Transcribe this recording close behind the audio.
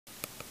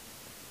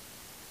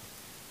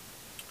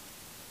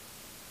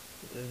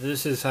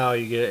This is how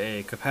you get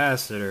a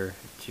capacitor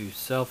to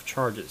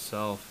self-charge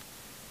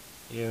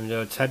itself, even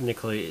though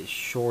technically it's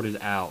shorted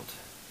out.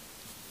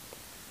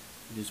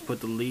 You just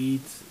put the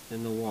leads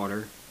in the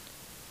water.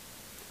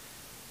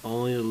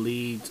 Only the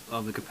leads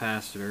of the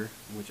capacitor,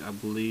 which I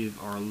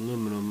believe are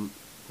aluminum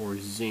or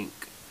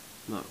zinc,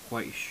 not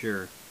quite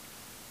sure.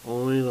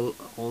 Only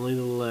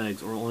the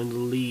legs or only the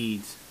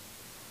leads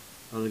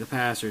of the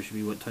capacitor should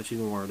be what touching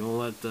the water. Don't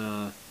let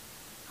the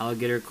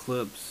alligator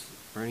clips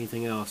or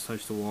anything else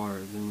touch the water.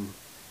 Then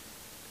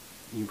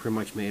you pretty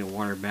much made a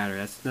water battery.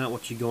 That's not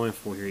what you're going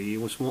for here.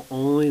 You just want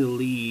only the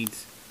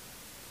leads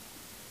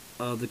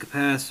of the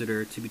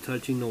capacitor to be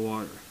touching the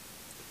water.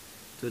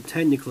 So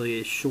technically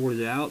it's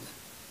shorted out,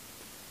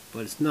 but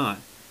it's not.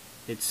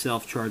 It's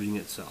self-charging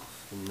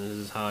itself. And this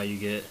is how you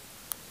get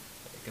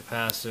a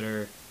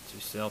capacitor to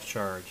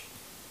self-charge.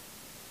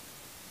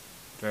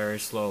 Very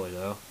slowly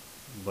though,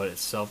 but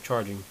it's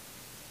self-charging.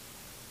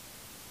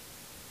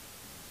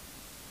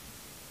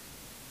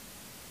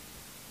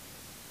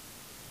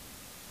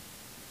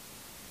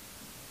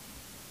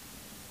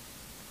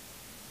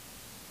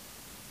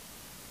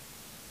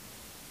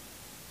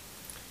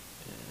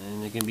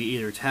 And it can be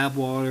either tap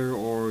water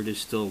or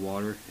distilled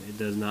water. It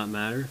does not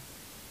matter.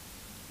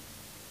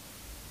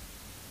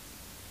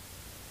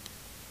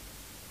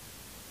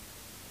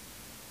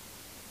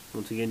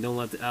 Once again, don't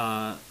let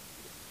the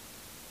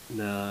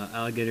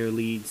alligator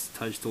leads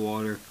touch the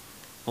water.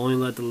 Only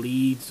let the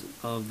leads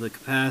of the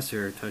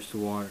capacitor touch the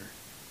water.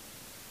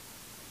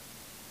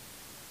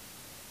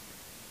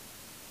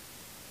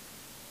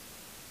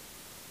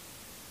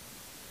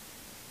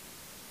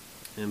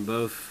 And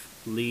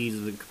both leads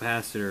of the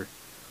capacitor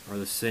are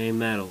the same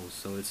metals,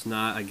 so it's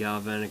not a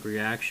galvanic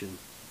reaction.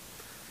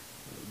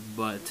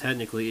 But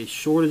technically it's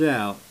shorted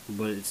out,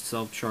 but it's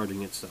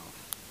self-charging itself.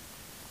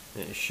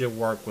 And it should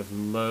work with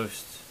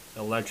most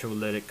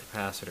electrolytic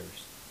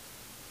capacitors.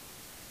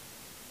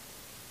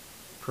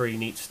 Pretty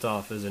neat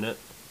stuff, isn't it?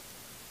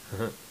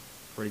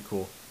 Pretty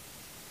cool.